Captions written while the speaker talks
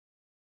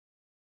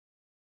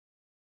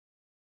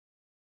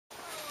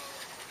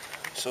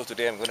So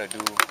today I'm going to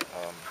do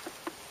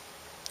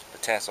the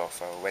test of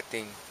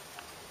wetting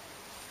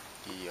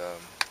the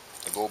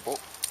GoRun Bolt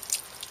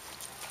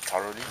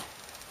thoroughly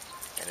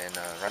and then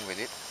run with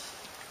it,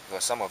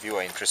 because some of you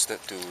are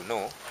interested to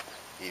know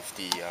if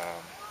the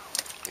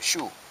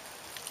shoe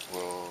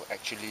will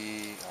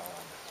actually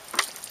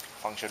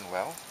function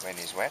well when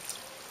it's wet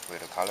with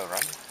the color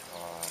run.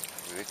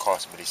 Will it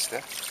cause blister?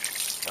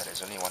 But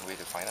there's only one way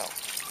to find out.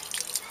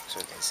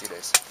 So you can see that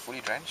it's fully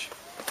drenched,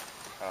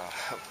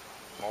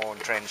 more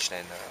drenched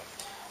than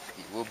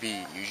it will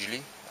be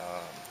usually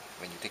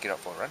when you take it out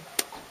for a run.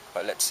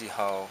 But let's see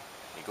how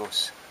it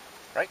goes,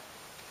 right?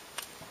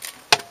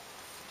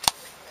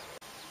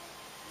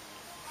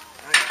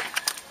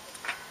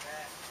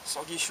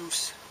 Soggy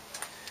shoes,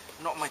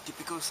 not my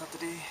typical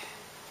Saturday,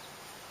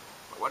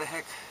 but what the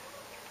heck.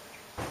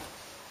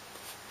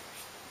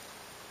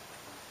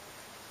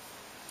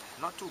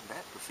 Not too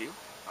bad to feel.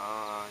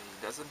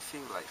 It doesn't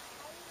feel like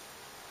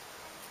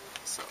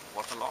it's a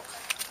waterlogged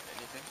or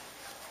anything.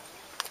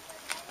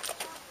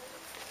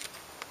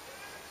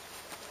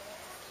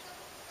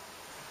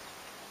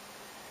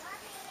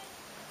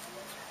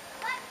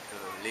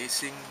 The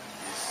lacing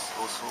is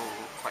also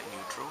quite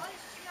neutral.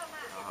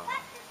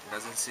 It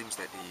doesn't seem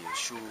that the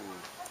shoe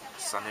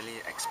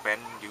suddenly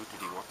expand due to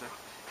the water.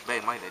 Bear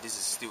in mind that this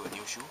is still a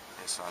new shoe.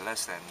 There's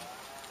less than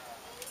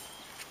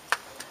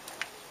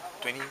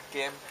 20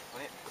 km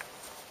on it.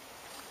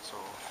 So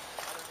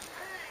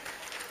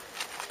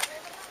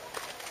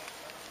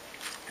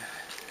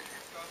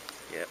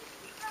yep,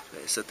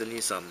 there's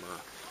certainly some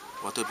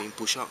water being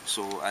pushed out.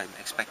 So I'm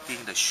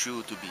expecting the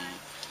shoe to be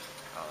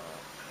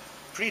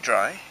pretty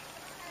dry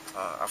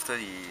after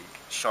the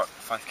short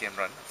 5 km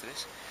run after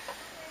this.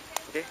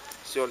 Okay,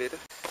 see you all later.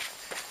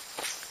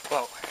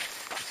 Wow,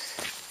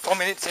 4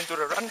 minutes into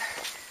the run.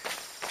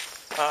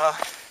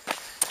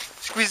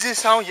 Squeezy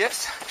sound,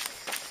 yes.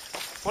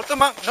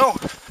 Watermark, no.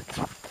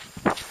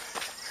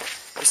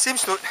 It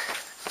seems to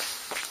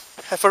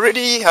have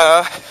already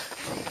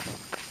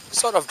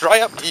sort of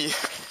dry up the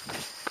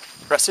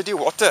residue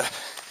water.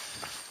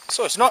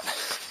 So it's not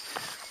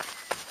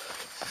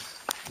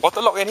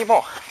waterlogged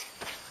anymore.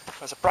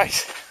 I'm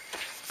surprised.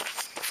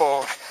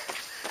 For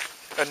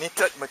a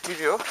knitted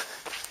material,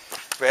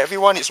 where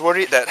everyone is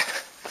worried that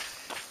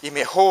it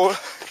may hold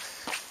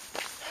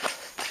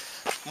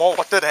more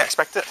water than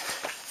expected.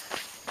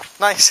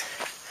 Nice.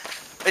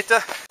 Later,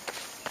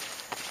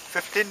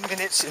 15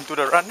 minutes into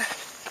the run,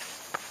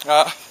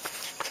 the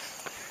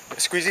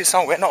squeezy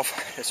sound went off.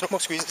 There's no more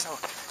squeezy sound.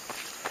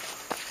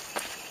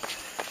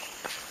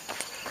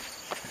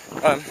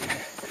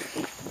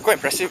 Quite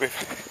impressive with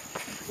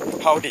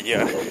how the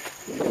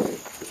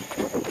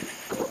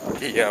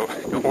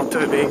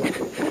water being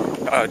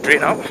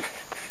drained out.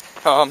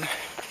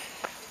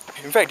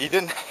 In fact,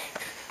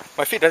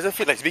 my feet doesn't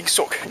feel like it's being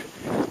soaked.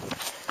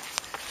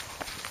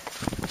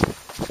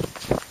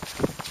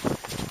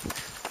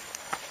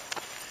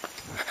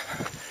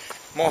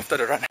 More after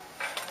the run.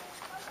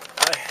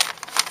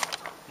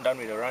 I'm done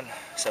with the run.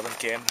 7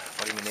 km,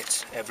 40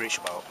 minutes, average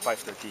about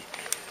 5:30.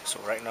 So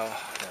right now,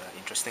 the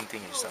interesting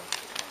thing is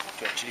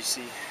to actually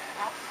see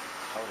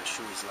how the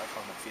shoe is like,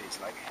 how my feet is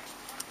like.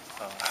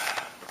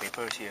 The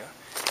paper is here,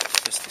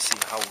 just to see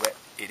how wet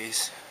it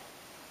is.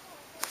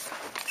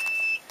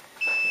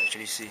 You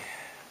actually see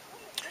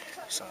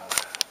it's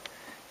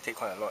take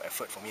quite a lot of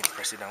effort for me to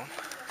press it down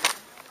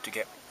to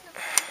get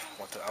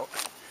water out.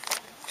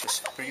 It's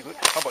just pretty good.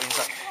 How about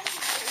inside?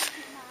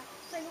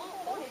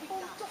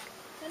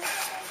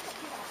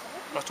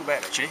 Not too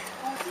bad actually.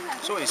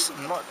 So it's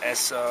not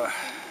as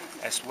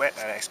wet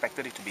as I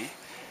expected it to be.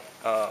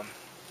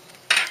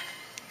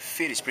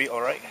 Fit is pretty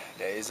alright.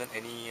 There isn't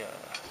any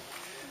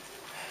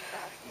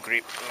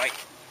grape-like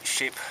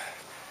shape.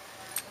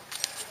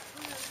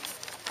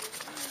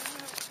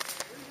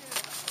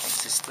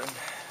 Consistent.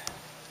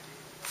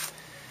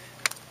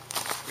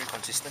 Very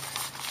consistent.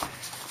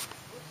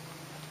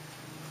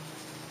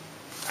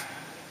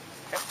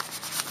 Okay.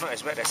 Not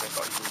as wet as I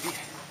thought it would be.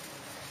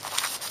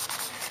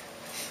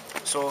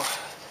 So,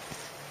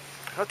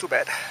 not too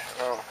bad.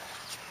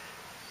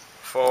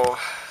 For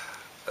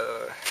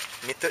a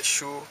knitted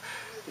shoe,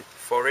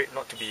 for it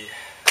not to be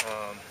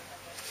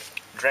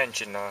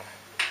drenched in a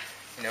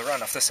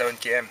run after 7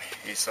 km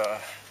is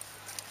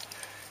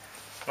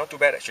not too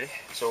bad actually.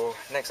 So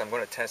next I'm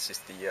going to test is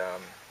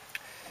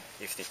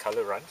if the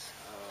color runs.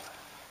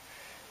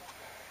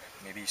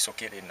 Maybe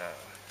soak it in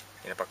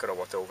a bucket of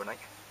water overnight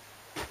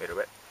with a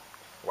wet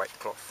white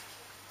cloth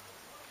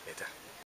later.